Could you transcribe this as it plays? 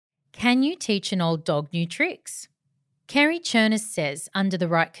Can you teach an old dog new tricks? Kerry Chernas says, under the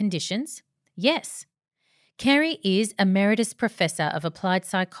right conditions, yes. Kerry is Emeritus Professor of Applied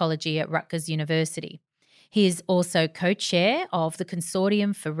Psychology at Rutgers University. He is also co-chair of the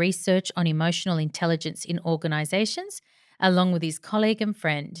Consortium for Research on Emotional Intelligence in Organisations, along with his colleague and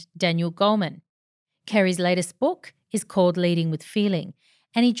friend, Daniel Goleman. Kerry's latest book is called Leading with Feeling,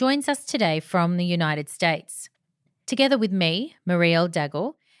 and he joins us today from the United States. Together with me, Marielle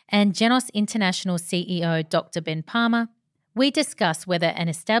Daggle, and Genos International CEO Dr. Ben Palmer, we discuss whether an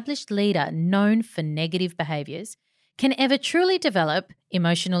established leader known for negative behaviours can ever truly develop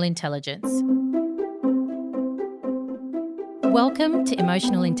emotional intelligence. Welcome to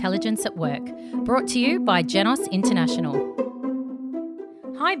Emotional Intelligence at Work, brought to you by Genos International.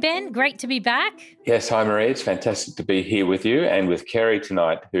 Hi, Ben. Great to be back. Yes, hi, Marie. It's fantastic to be here with you and with Kerry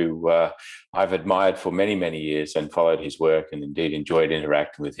tonight, who I've admired for many, many years and followed his work and indeed enjoyed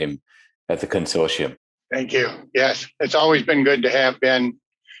interacting with him at the consortium. Thank you. Yes, it's always been good to have Ben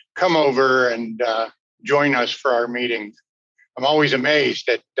come over and join us for our meetings. I'm always amazed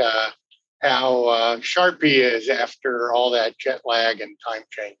at how sharp he is after all that jet lag and time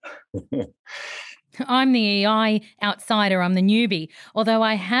change. I'm the EI outsider, I'm the newbie, although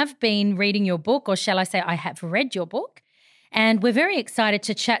I have been reading your book, or shall I say I have read your book, and we're very excited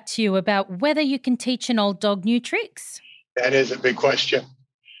to chat to you about whether you can teach an old dog new tricks. That is a big question.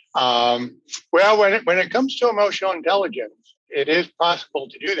 Well, when it comes to emotional intelligence, it is possible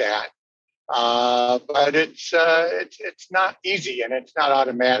to do that, but it's not easy and it's not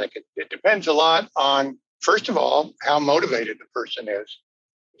automatic. It depends a lot on, first of all, how motivated the person is.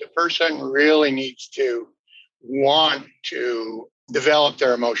 The person really needs to want to develop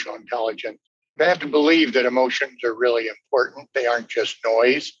their emotional intelligence. They have to believe that emotions are really important. They aren't just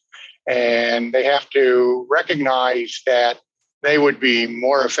noise. And they have to recognize that they would be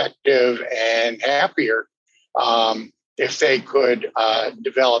more effective and happier if they could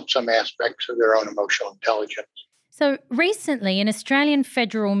develop some aspects of their own emotional intelligence. So recently, an Australian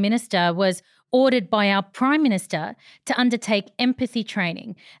federal minister was ordered by our Prime Minister to undertake empathy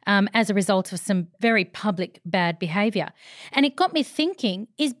training as a result of some very public bad behaviour. And it got me thinking,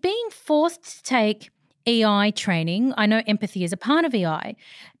 is being forced to take EI training, I know empathy is a part of EI,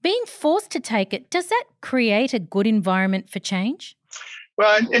 being forced to take it, does that create a good environment for change?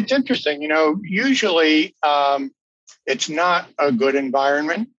 Well, it's interesting. Usually it's not a good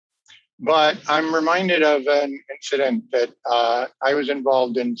environment. But I'm reminded of an incident that I was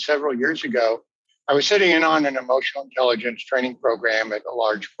involved in several years ago. I was sitting in on an emotional intelligence training program at a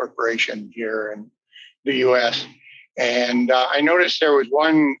large corporation here in the US. And I noticed there was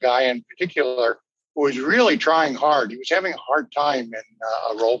one guy in particular who was really trying hard. He was having a hard time in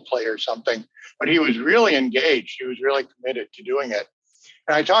a role play or something, but he was really engaged. He was really committed to doing it.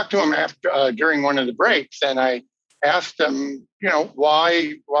 And I talked to him during one of the breaks, and I asked him,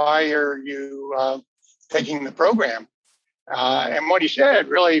 why are you taking the program? And what he said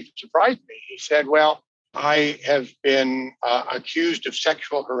really surprised me. He said, well, I have been accused of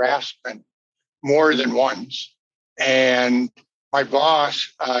sexual harassment more than once. And my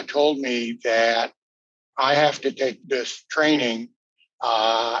boss told me that I have to take this training.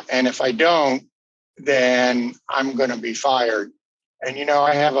 And if I don't, then I'm going to be fired. And,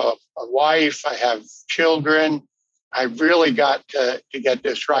 I have a wife, I have children. I've really got to get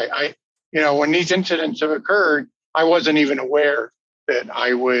this right. When these incidents have occurred, I wasn't even aware that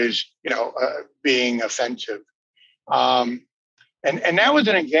I was, being offensive. And that was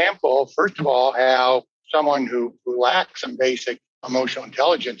an example, first of all, how someone who lacks some basic emotional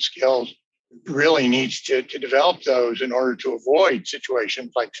intelligence skills really needs to develop those in order to avoid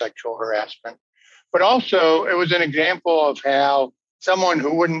situations like sexual harassment. But also, it was an example of how someone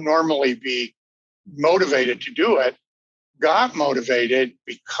who wouldn't normally be motivated to do it got motivated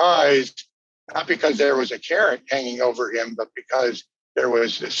not because there was a carrot hanging over him, but because there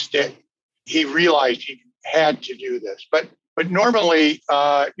was a stick. He realized he had to do this. But normally,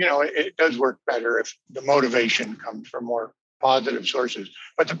 it does work better if the motivation comes from more positive sources.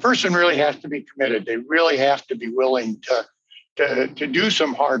 But the person really has to be committed. They really have to be willing to do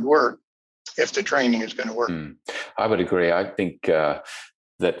some hard work if the training is going to work. I would agree. I think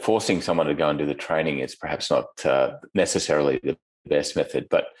that forcing someone to go and do the training is perhaps not necessarily the best method,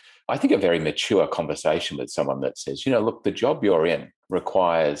 but I think a very mature conversation with someone that says, look, the job you're in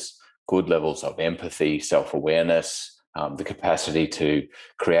requires good levels of empathy, self-awareness, the capacity to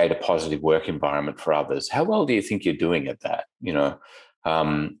create a positive work environment for others. How well do you think you're doing at that?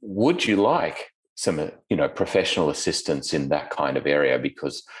 Would you like some professional assistance in that kind of area,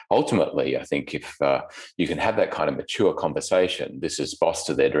 because ultimately I think if you can have that kind of mature conversation, this is boss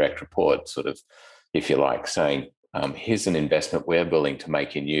to their direct report, sort of, if you like, saying, here's an investment we're willing to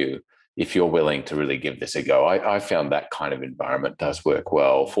make in you if you're willing to really give this a go. I found that kind of environment does work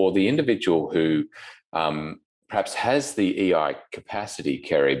well for the individual who perhaps has the EI capacity,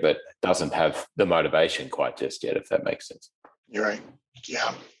 Kerry, but doesn't have the motivation quite just yet, if that makes sense. You're right.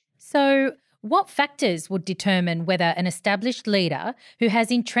 Yeah. So what factors would determine whether an established leader who has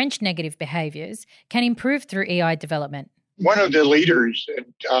entrenched negative behaviours can improve through EI development? One of the leaders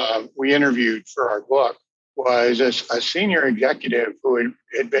that we interviewed for our book was a senior executive who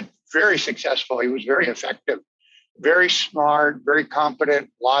had been very successful. He was very effective, very smart, very competent,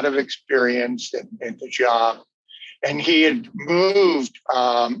 a lot of experience in the job. And he had moved,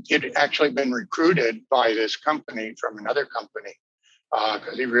 he'd actually been recruited by this company from another company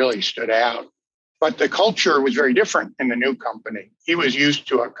because he really stood out. But the culture was very different in the new company. He was used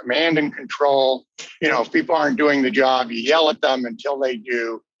to a command and control. If people aren't doing the job, you yell at them until they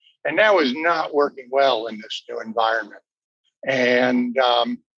do. And that was not working well in this new environment. And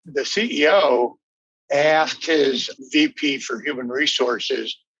the CEO asked his VP for human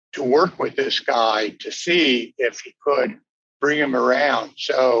resources to work with this guy to see if he could bring him around.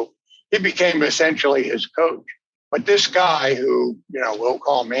 So he became essentially his coach. But this guy who, we'll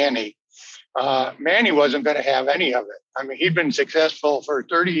call Manny, Manny wasn't going to have any of it. I mean, he'd been successful for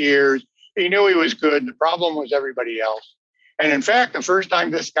 30 years. He knew he was good. The problem was everybody else. And in fact, the first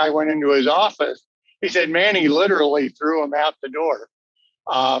time this guy went into his office, he said Manny literally threw him out the door.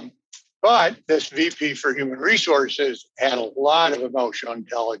 But this VP for Human Resources had a lot of emotional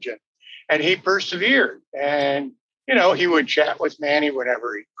intelligence, and he persevered. And, he would chat with Manny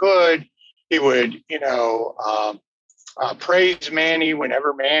whenever he could. He would, praise Manny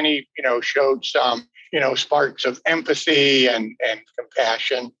whenever Manny, showed some, sparks of empathy and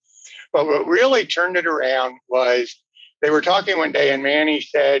compassion. But what really turned it around was they were talking one day, and Manny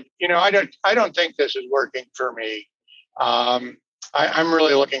said, I don't think this is working for me. I'm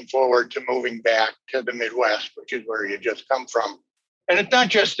really looking forward to moving back to the Midwest, which is where you just come from. And it's not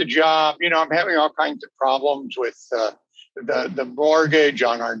just the job. I'm having all kinds of problems with the mortgage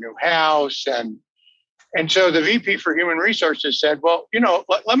on our new house. And so the VP for Human Resources said, well,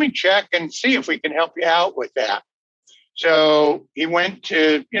 let me check and see if we can help you out with that. So he went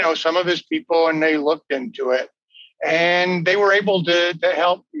to, some of his people, and they looked into it. And they were able to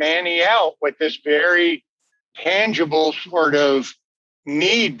help Manny out with this very tangible sort of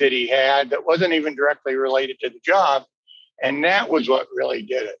need that he had that wasn't even directly related to the job. And that was what really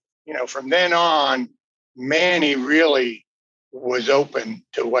did it. From then on, Manny really was open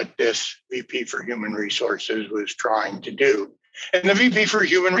to what this VP for Human Resources was trying to do. And the VP for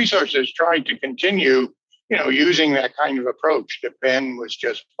Human Resources tried to continue, using that kind of approach that Ben was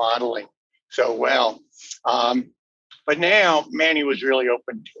just modeling so well. But now Manny was really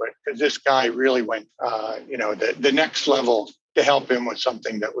open to it because this guy really went, the next level to help him with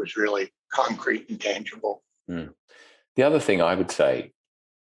something that was really concrete and tangible. Mm. The other thing I would say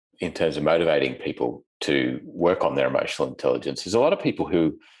in terms of motivating people to work on their emotional intelligence is a lot of people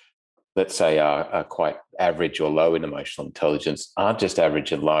who, let's say, are quite average or low in emotional intelligence aren't just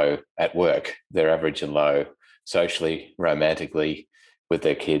average and low at work. They're average and low socially, romantically, with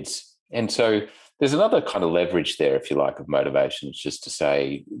their kids. And so there's another kind of leverage there, if you like, of motivation. It's just to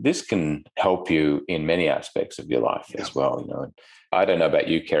say this can help you in many aspects of your life as well. And I don't know about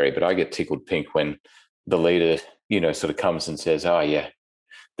you, Kerry, but I get tickled pink when the leader, sort of comes and says, oh, yeah,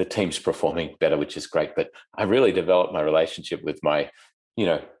 the team's performing better, which is great. But I really developed my relationship with my,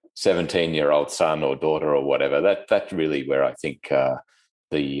 17-year-old son or daughter or whatever. That's really where I think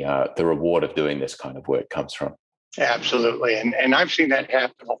the reward of doing this kind of work comes from. Absolutely. And I've seen that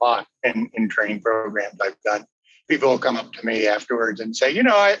happen a lot in training programs I've done. People will come up to me afterwards and say,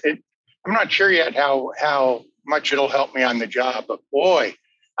 I'm not sure yet how much it'll help me on the job, but boy,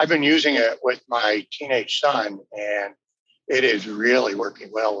 I've been using it with my teenage son, and it is really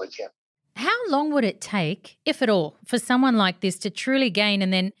working well with him. How long would it take, if at all, for someone like this to truly gain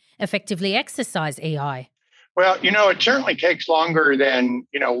and then effectively exercise EI? Well, it certainly takes longer than,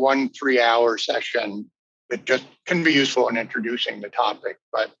 1 3-hour session. It just can be useful in introducing the topic,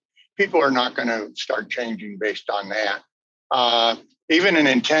 but people are not going to start changing based on that. Even an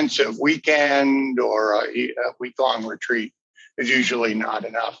intensive weekend or a week-long retreat is usually not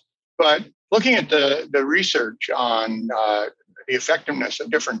enough. But looking at the research on the effectiveness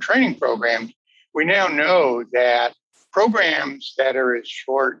of different training programs, we now know that programs that are as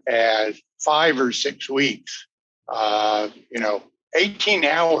short as 5 or 6 weeks, 18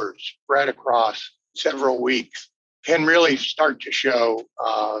 hours spread across several weeks can really start to show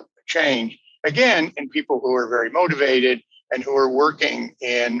change, again, in people who are very motivated and who are working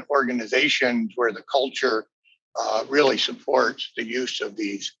in organizations where the culture really supports the use of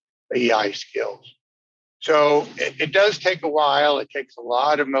these AI skills. So it does take a while. It takes a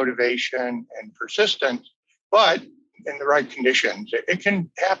lot of motivation and persistence, but in the right conditions, it can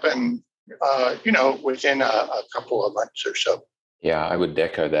happen, within a couple of months or so. Yeah, I would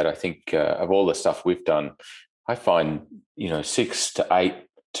echo that. I think of all the stuff we've done, I find, 6 to 8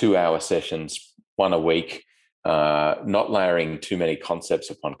 2-hour sessions, one a week, not layering too many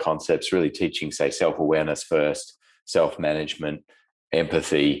concepts upon concepts, really teaching, say, self-awareness first, self-management,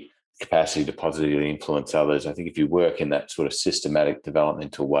 empathy, capacity to positively influence others. I think if you work in that sort of systematic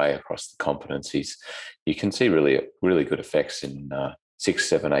developmental way across the competencies, you can see really, really good effects in 6,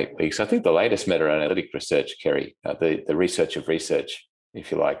 7, 8 weeks. I think the latest meta-analytic research, Kerry, the research of research,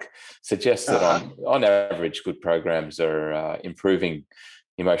 if you like, suggests that on average, good programs are improving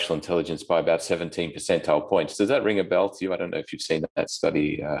emotional intelligence by about 17 percentile points. Does that ring a bell to you? I don't know if you've seen that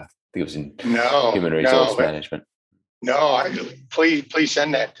study. I think it was in human resource management. No, please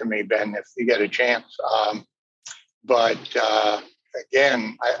send that to me, Ben, if you get a chance. But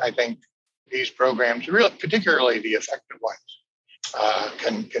again, I think these programs, really, particularly the effective ones,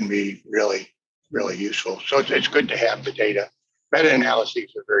 can be really, really useful. So it's good to have the data.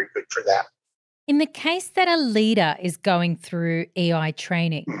 Meta-analyses are very good for that. In the case that a leader is going through EI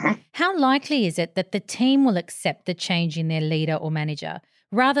training, how likely is it that the team will accept the change in their leader or manager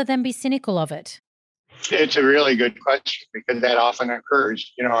rather than be cynical of it? It's a really good question because that often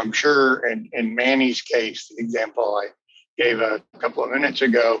occurs. I'm sure in Manny's case, the example I gave a couple of minutes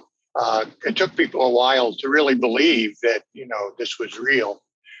ago, it took people a while to really believe that, this was real.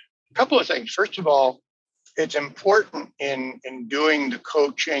 A couple of things. First of all, it's important in doing the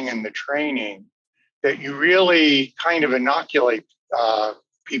coaching and the training that you really kind of inoculate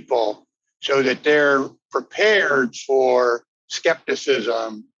people so that they're prepared for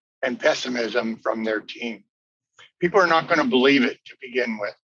skepticism and pessimism from their team. People are not going to believe it to begin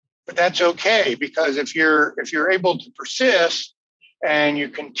with, but that's okay, because if you're able to persist and you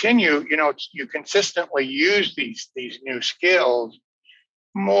continue, you consistently use these new skills,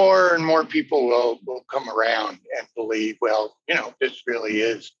 more and more people will come around and believe, well, this really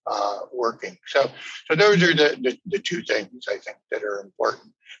is working. So those are the two things I think that are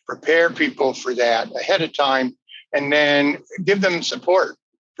important. Prepare people for that ahead of time, and then give them support.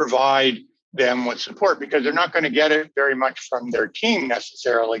 Provide them with support, because they're not going to get it very much from their team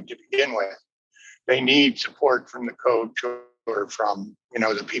necessarily to begin with. They need support from the coach or from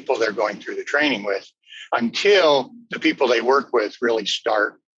the people they're going through the training with, until the people they work with really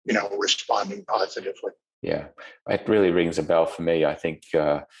start responding positively. Yeah, it really rings a bell for me. I think,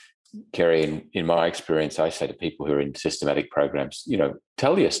 Kerry, in my experience, I say to people who are in systematic programs,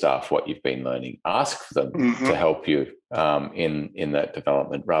 tell your staff what you've been learning. Ask them to help you in that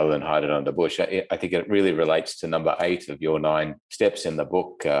development rather than hide it under bush. I think it really relates to number 8 of your 9 steps in the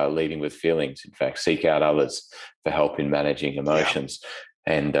book, Leading with Feelings. In fact, seek out others for help in managing emotions. Yeah.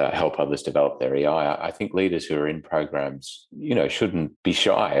 And help others develop their EI. I think leaders who are in programs, shouldn't be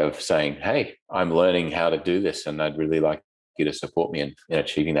shy of saying, hey, I'm learning how to do this, and I'd really like you to support me in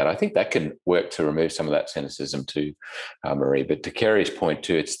achieving that. I think that can work to remove some of that cynicism too, Marie. But to Kerry's point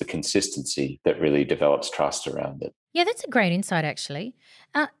too, it's the consistency that really develops trust around it. Yeah, that's a great insight, actually.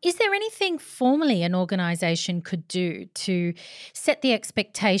 Is there anything formally an organisation could do to set the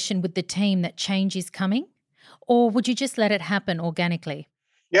expectation with the team that change is coming? Or would you just let it happen organically?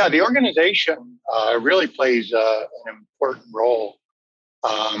 Yeah, the organization really plays an important role.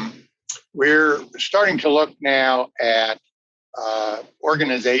 We're starting to look now at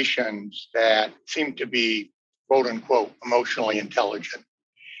organizations that seem to be, quote unquote, emotionally intelligent.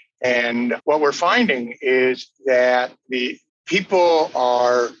 And what we're finding is that the people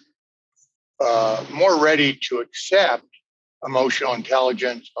are more ready to accept emotional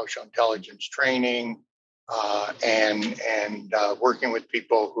intelligence training, and working with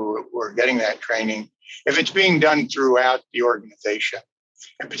people who are getting that training, if it's being done throughout the organization,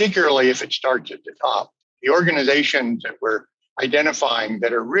 and particularly if it starts at the top. The organizations that we're identifying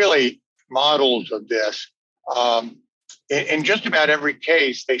that are really models of this, in just about every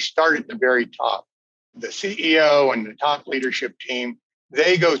case, they start at the very top. The CEO and the top leadership team,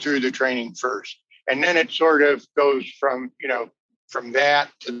 they go through the training first. And then it sort of goes from that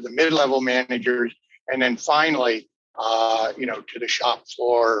to the mid-level managers, and then finally, to the shop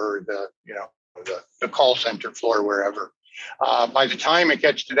floor or the call center floor, wherever. By the time it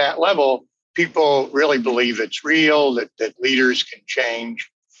gets to that level, people really believe it's real, that leaders can change.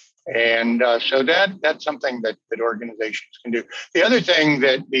 And so that's something that organizations can do. The other thing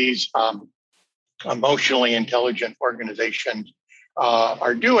that these emotionally intelligent organizations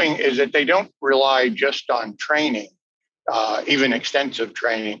are doing is that they don't rely just on training, even extensive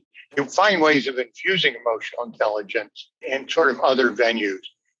training. You find ways of infusing emotional intelligence in sort of other venues.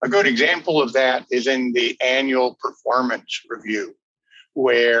 A good example of that is in the annual performance review,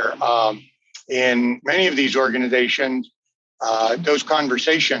 where in many of these organizations, those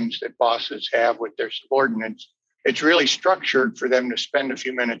conversations that bosses have with their subordinates, it's really structured for them to spend a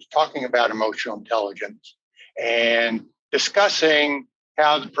few minutes talking about emotional intelligence and discussing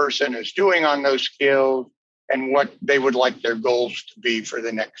how the person is doing on those skills and what they would like their goals to be for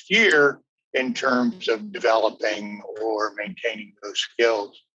the next year in terms of developing or maintaining those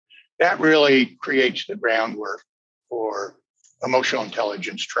skills. That really creates the groundwork for emotional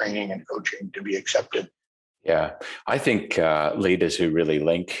intelligence training and coaching to be accepted. Yeah, I think leaders who really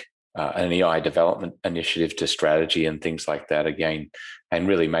link an EI development initiative to strategy and things like that, again, and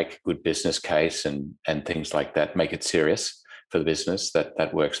really make a good business case and things like that, make it serious for the business,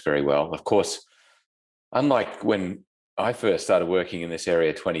 that works very well. Of course, unlike when I first started working in this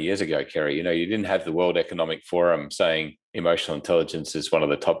area 20 years ago, Kerry, you didn't have the World Economic Forum saying emotional intelligence is one of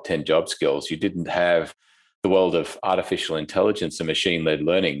the top 10 job skills. You didn't have the world of artificial intelligence and machine-led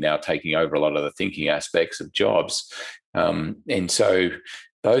learning now taking over a lot of the thinking aspects of jobs. And so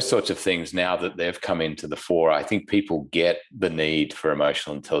those sorts of things, now that they've come into the fore, I think people get the need for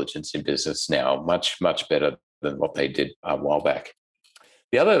emotional intelligence in business now much, much better than what they did a while back.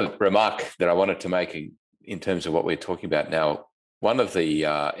 The other remark that I wanted to make in terms of what we're talking about now, one of the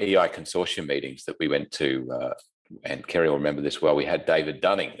EI consortium meetings that we went to, and Kerry will remember this well, we had David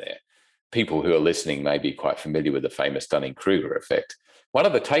Dunning there. People who are listening may be quite familiar with the famous Dunning-Kruger effect. One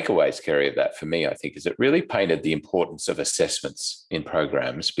of the takeaways, Kerry, of that for me, I think, is it really painted the importance of assessments in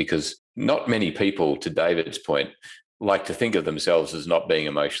programs, because not many people, to David's point, like to think of themselves as not being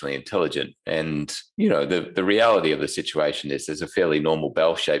emotionally intelligent. And, the reality of the situation is there's a fairly normal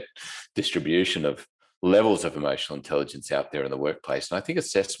bell-shaped distribution of levels of emotional intelligence out there in the workplace. And I think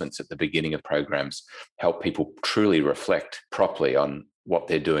assessments at the beginning of programs help people truly reflect properly on what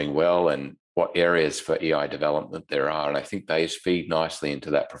they're doing well and what areas for EI development there are. And I think those feed nicely into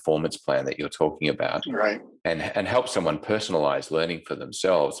that performance plan that you're talking about. Right. And help someone personalize learning for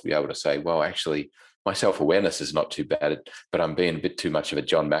themselves, to be able to say, well, actually, my self-awareness is not too bad, but I'm being a bit too much of a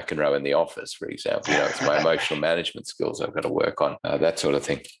John McEnroe in the office, for example. It's my emotional management skills I've got to work on, that sort of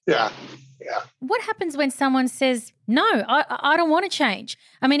thing. Yeah. What happens when someone says, no, I don't want to change?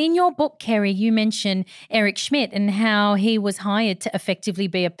 I mean, in your book, Kerry, you mention Eric Schmidt and how he was hired to effectively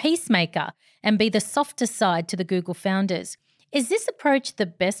be a peacemaker and be the softer side to the Google founders. Is this approach the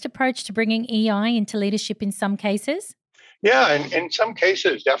best approach to bringing EI into leadership in some cases? Yeah, and in some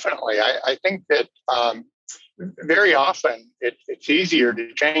cases, definitely. I think that very often it's easier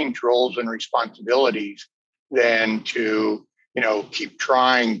to change roles and responsibilities than to, keep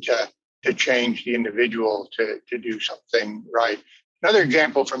trying to change the individual to do something right. Another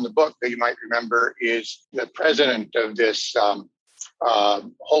example from the book that you might remember is the president of this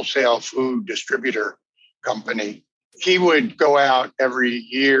wholesale food distributor company. He would go out every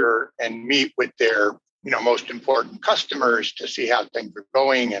year and meet with their most important customers to see how things are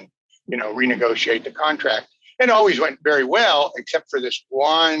going and, renegotiate the contract. It always went very well, except for this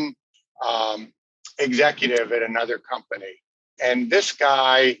one executive at another company. And this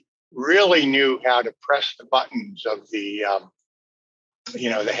guy really knew how to press the buttons of the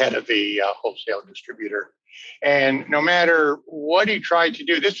head of the wholesale distributor. And no matter what he tried to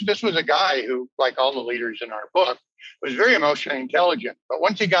do, this was a guy who, like all the leaders in our book, was very emotionally intelligent. But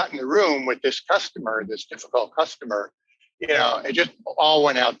once he got in the room with this customer, this difficult customer, it just all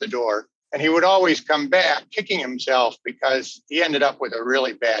went out the door. And he would always come back kicking himself because he ended up with a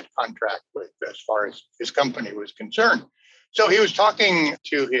really bad contract as far as his company was concerned. So he was talking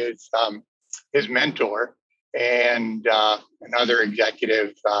to his mentor and another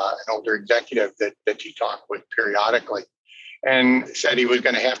executive, an older executive that he talked with periodically, and said he was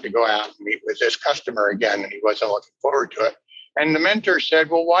going to have to go out and meet with this customer again, and he wasn't looking forward to it. And the mentor said,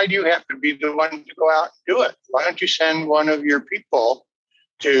 well, why do you have to be the one to go out and do it? Why don't you send one of your people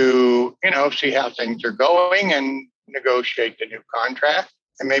to, see how things are going and negotiate the new contract,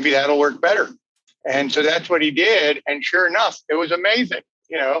 and maybe that'll work better. And so that's what he did. And sure enough, it was amazing.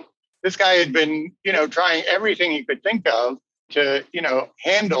 This guy had been, trying everything he could think of to,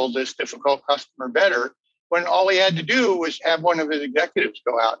 handle this difficult customer better, when all he had to do was have one of his executives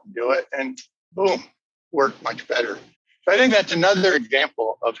go out and do it, and boom, worked much better. So I think that's another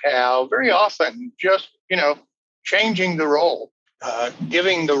example of how very often just, changing the role,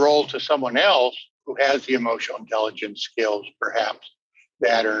 giving the role to someone else who has the emotional intelligence skills, perhaps,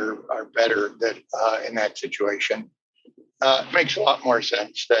 that are better in that situation, makes a lot more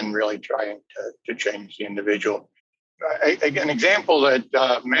sense than really trying to change the individual. An example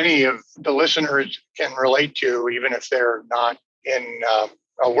that many of the listeners can relate to, even if they're not in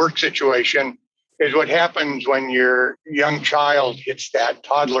a work situation, is what happens when your young child hits that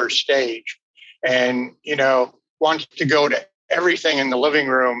toddler stage and, wants to go to everything in the living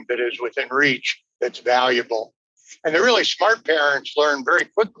room that is within reach that's valuable. And the really smart parents learn very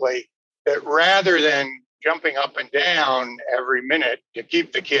quickly that rather than jumping up and down every minute to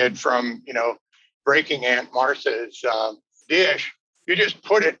keep the kid from, breaking Aunt Martha's dish, you just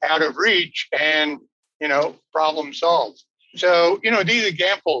put it out of reach and, problem solved. So, these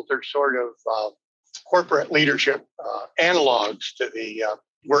examples are sort of corporate leadership analogs to the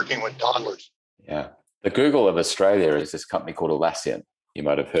working with toddlers. Yeah. The Google of Australia is this company called Atlassian. You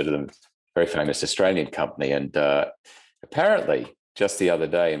might have heard of them. Very famous Australian company. And apparently, just the other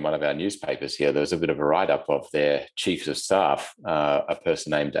day in one of our newspapers here, there was a bit of a write-up of their chief of staff, a person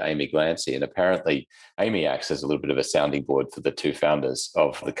named Amy Glancy. And apparently, Amy acts as a little bit of a sounding board for the two founders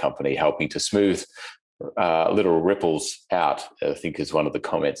of the company, helping to smooth little ripples out, I think is one of the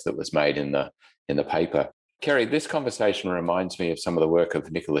comments that was made in the paper. Kerry, this conversation reminds me of some of the work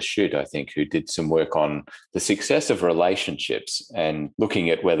of Nicholas Shute, I think, who did some work on the success of relationships and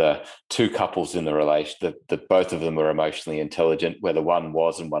looking at whether two couples in the relation, that both of them were emotionally intelligent, whether one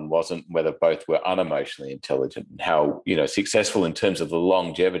was and one wasn't, whether both were unemotionally intelligent, and how, successful in terms of the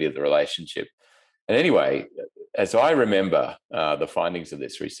longevity of the relationship. And anyway, as I remember the findings of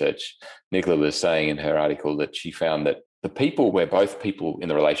this research, Nicola was saying in her article that she found that the people where both people in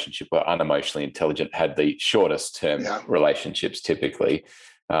the relationship were unemotionally intelligent had the shortest term relationships typically,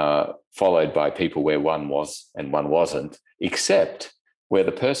 followed by people where one was and one wasn't, except where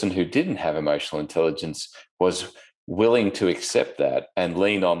the person who didn't have emotional intelligence was willing to accept that and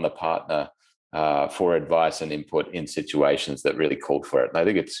lean on the partner for advice and input in situations that really called for it. And I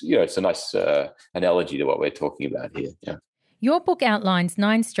think it's a nice analogy to what we're talking about here. Yeah. Your book outlines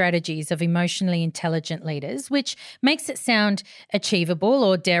 9 strategies of emotionally intelligent leaders, which makes it sound achievable,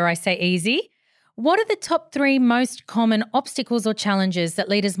 or dare I say easy. What are the top 3 most common obstacles or challenges that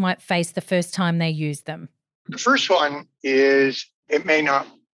leaders might face the first time they use them? The first one is it may not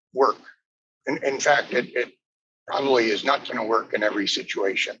work. In fact, it probably is not going to work in every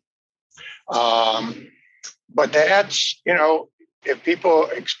situation. But that's, if people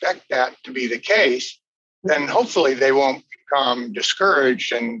expect that to be the case, then hopefully they won't become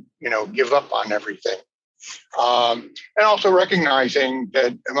discouraged and, give up on everything. And also recognizing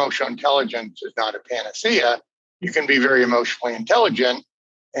that emotional intelligence is not a panacea. You can be very emotionally intelligent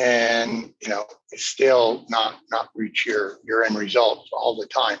and, still not reach your end results all the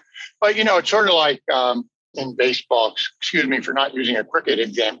time. But, it's sort of like in baseball, excuse me for not using a cricket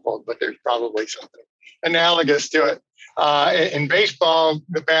example, but there's probably something analogous to it. In baseball,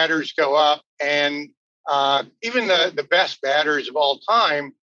 the batters go up, and even the best batters of all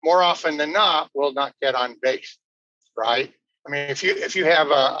time, more often than not, will not get on base, right? I mean, if you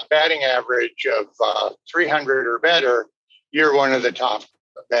have a batting average of 300 or better, you're one of the top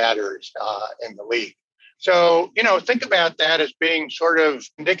batters in the league. So, think about that as being sort of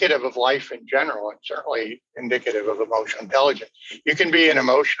indicative of life in general, and certainly indicative of emotional intelligence. You can be an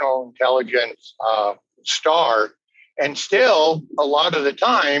emotional intelligence star and still, a lot of the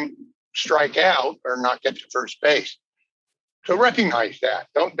time, strike out or not get to first base. So recognize that.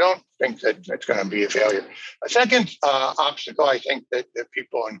 Don't think that it's going to be a failure. A second obstacle I think that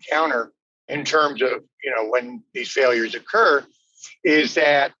people encounter in terms of, when these failures occur is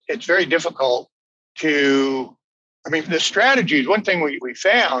that it's very difficult to, the strategies, one thing we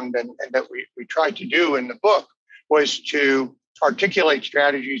found and that we tried to do in the book was to articulate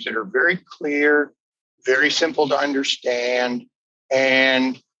strategies that are very clear, very simple to understand,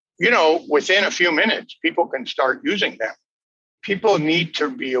 and, within a few minutes, people can start using them. People need to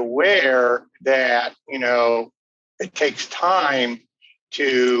be aware that, it takes time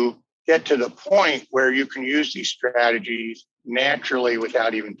to get to the point where you can use these strategies naturally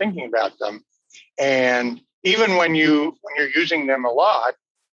without even thinking about them. And even when you're using them a lot,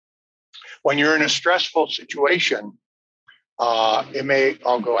 when you're in a stressful situation, it may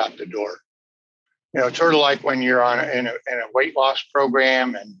all go out the door. It's sort of like when you're in a weight loss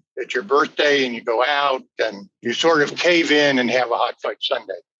program and it's your birthday and you go out and you sort of cave in and have a hot fudge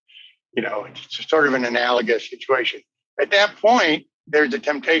sundae. It's sort of an analogous situation. At that point, there's a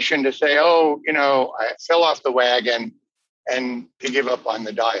temptation to say, I fell off the wagon. and to give up on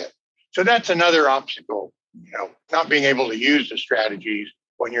the diet. So that's another obstacle, not being able to use the strategies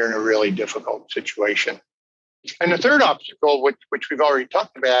when you're in a really difficult situation. And the third obstacle, which we've already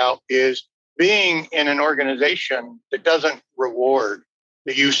talked about, is being in an organization that doesn't reward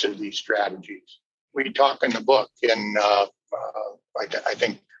the use of these strategies. We talk in the book in, I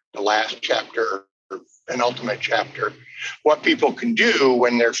think, the last chapter, penultimate chapter, what people can do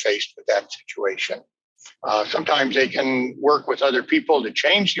when they're faced with that situation. Sometimes they can work with other people to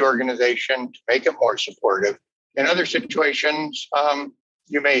change the organization, to make it more supportive. In other situations,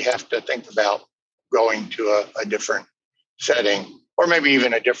 you may have to think about going to a different setting, or maybe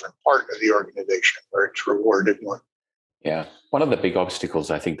even a different part of the organization where it's rewarded more. Yeah. One of the big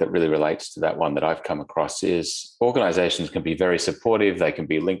obstacles I think that really relates to that one that I've come across is organizations can be very supportive. They can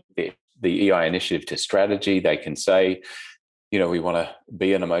be linked the EI initiative to strategy. They can say, we want to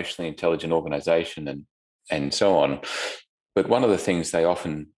be an emotionally intelligent organization and so on. But one of the things they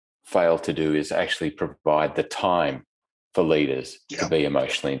often fail to do is actually provide the time for leaders to be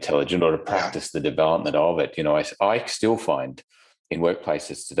emotionally intelligent or to practice the development of it. I still find in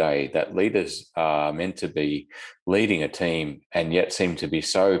workplaces today that leaders are meant to be leading a team and yet seem to be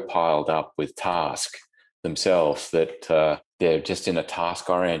so piled up with task themselves that they're just in a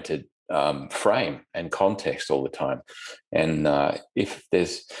task-oriented frame and context all the time. And if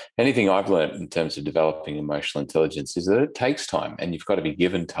there's anything I've learned in terms of developing emotional intelligence is that it takes time, and you've got to be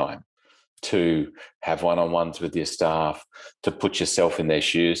given time to have one-on-ones with your staff, to put yourself in their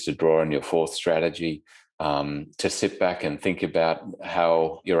shoes, to draw on your fourth strategy, to sit back and think about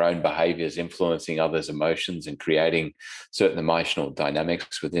how your own behavior is influencing others' emotions and creating certain emotional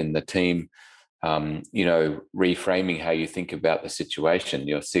dynamics within the team. Reframing how you think about the situation,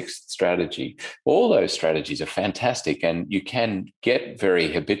 your sixth strategy. All those strategies are fantastic, and you can get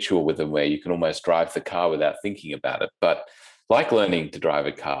very habitual with them where you can almost drive the car without thinking about it. But like learning to drive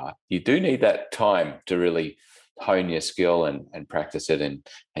a car, you do need that time to really hone your skill and practice it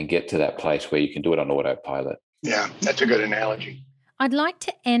and get to that place where you can do it on autopilot. Yeah, that's a good analogy. I'd like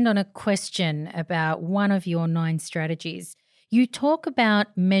to end on a question about one of your 9 strategies. You talk about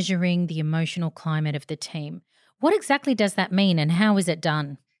measuring the emotional climate of the team. What exactly does that mean, and how is it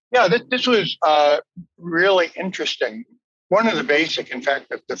done? Yeah, this was really interesting. One of the basic, in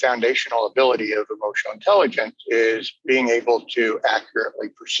fact, the foundational ability of emotional intelligence is being able to accurately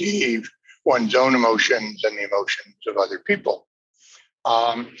perceive one's own emotions and the emotions of other people.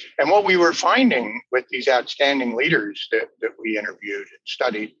 And what we were finding with these outstanding leaders that we interviewed and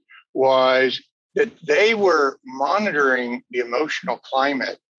studied was that they were monitoring the emotional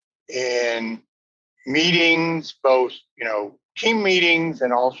climate in meetings, both, team meetings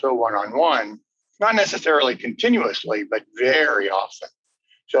and also one-on-one, not necessarily continuously, but very often.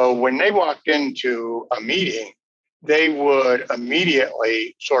 So when they walked into a meeting, they would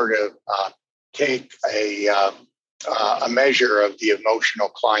immediately sort of take a measure of the emotional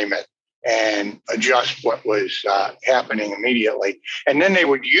climate and adjust what was happening immediately. And then they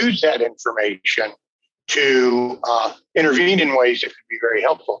would use that information to intervene in ways that could be very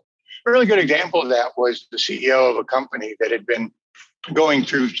helpful. A really good example of that was the CEO of a company that had been going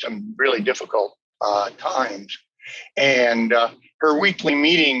through some really difficult times. And her weekly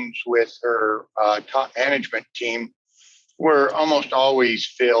meetings with her top management team were almost always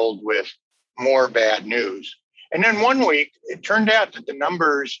filled with more bad news. And then one week, it turned out that the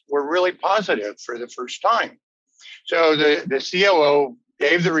numbers were really positive for the first time. So the COO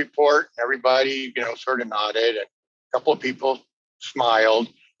gave the report, and everybody, sort of nodded, and a couple of people smiled,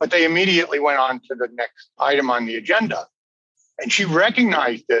 but they immediately went on to the next item on the agenda. And she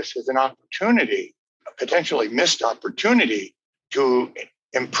recognized this as an opportunity, a potentially missed opportunity to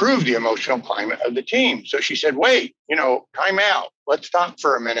improve the emotional climate of the team. So she said, wait, time out. Let's stop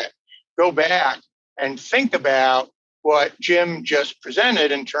for a minute, go back and think about what Jim just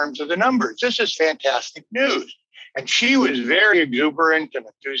presented in terms of the numbers. This is fantastic news. And she was very exuberant and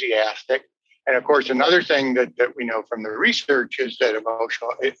enthusiastic. And of course, another thing that we know from the research is that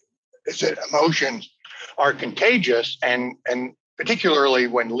emotions are contagious, and particularly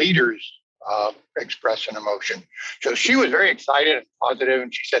when leaders express an emotion. So she was very excited and positive,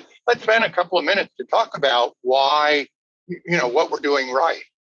 and she said, let's spend a couple of minutes to talk about why, what we're doing right.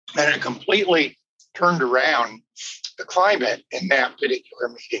 And it completely turned around the climate in that particular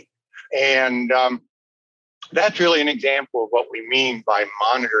meeting. And that's really an example of what we mean by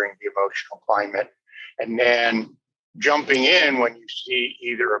monitoring the emotional climate and then jumping in when you see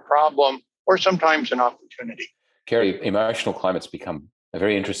either a problem or sometimes an opportunity. Kerry, emotional climate's become a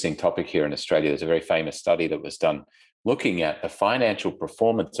very interesting topic here in Australia. There's a very famous study that was done looking at the financial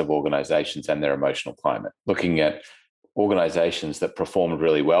performance of organizations and their emotional climate, looking at organizations that performed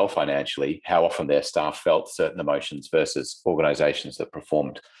really well financially, how often their staff felt certain emotions versus organizations that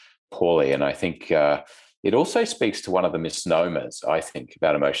performed poorly. And I think it also speaks to one of the misnomers, I think,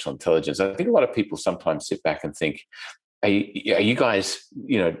 about emotional intelligence. I think a lot of people sometimes sit back and think, are you guys,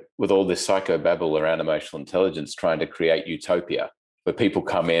 with all this psychobabble around emotional intelligence, trying to create utopia where people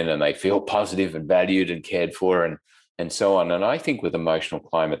come in and they feel positive and valued and cared for and so on? And I think with emotional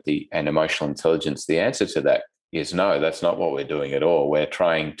climate and emotional intelligence, the answer to that is no, that's not what we're doing at all. We're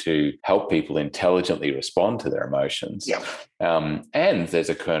trying to help people intelligently respond to their emotions. Yeah. And there's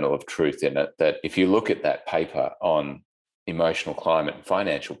a kernel of truth in it that if you look at that paper on emotional climate and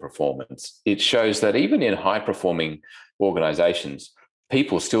financial performance, it shows that even in high-performing organizations,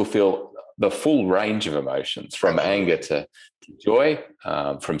 people still feel the full range of emotions, from anger to joy,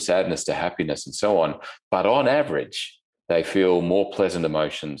 from sadness to happiness, and so on. But on average, they feel more pleasant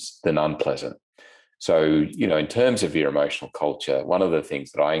emotions than unpleasant. So, in terms of your emotional culture, one of the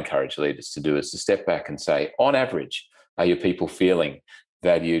things that I encourage leaders to do is to step back and say, on average, are your people feeling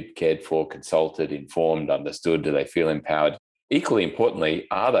valued, cared for, consulted, informed, understood? Do they feel empowered? Equally importantly,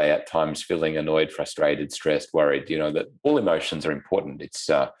 are they at times feeling annoyed, frustrated, stressed, worried? That all emotions are important. It's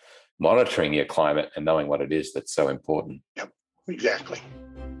monitoring your climate and knowing what it is that's so important. Yep, exactly.